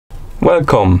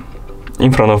Welcome!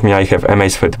 In front of me I have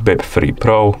Amazfit Bip 3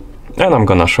 Pro and I'm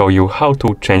gonna show you how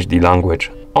to change the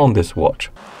language on this watch.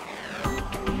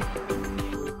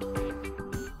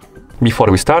 Before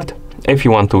we start, if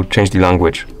you want to change the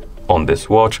language on this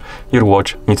watch, your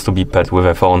watch needs to be paired with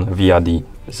a phone via the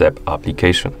Zep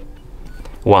application.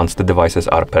 Once the devices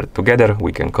are paired together,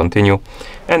 we can continue.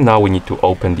 And now we need to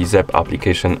open the Zep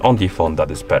application on the phone that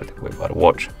is paired with our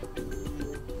watch.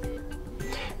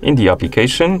 In the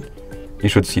application, you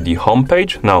should see the home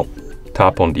page. Now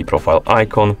tap on the profile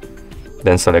icon,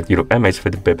 then select your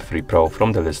Amazfit Bip 3 Pro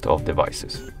from the list of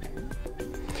devices.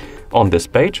 On this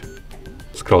page,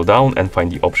 scroll down and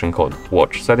find the option called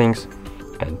Watch Settings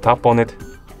and tap on it.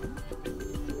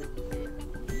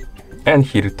 And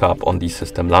here tap on the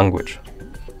system language.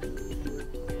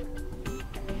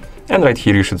 And right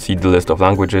here you should see the list of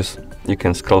languages. You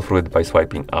can scroll through it by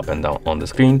swiping up and down on the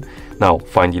screen. Now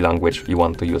find the language you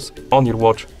want to use on your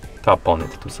watch, tap on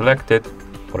it to select it,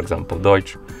 for example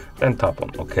Deutsch, then tap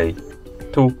on OK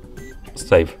to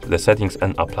save the settings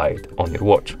and apply it on your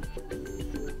watch.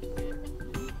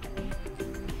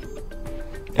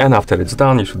 And after it's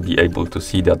done, you should be able to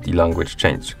see that the language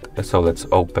changed. So let's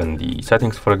open the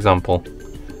settings, for example,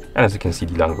 and as you can see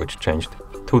the language changed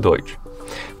to Deutsch.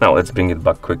 Now let's bring it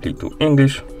back quickly to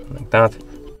English, like that.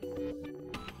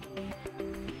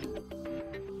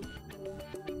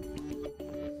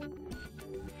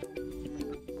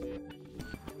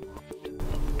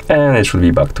 And it should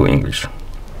be back to English,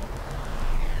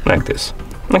 like this.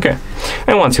 Okay,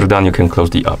 and once you're done, you can close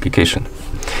the application.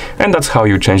 And that's how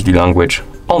you change the language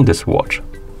on this watch.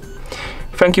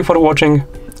 Thank you for watching.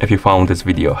 If you found this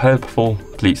video helpful,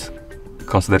 please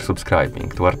consider subscribing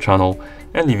to our channel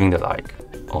and leaving a like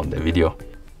on the video.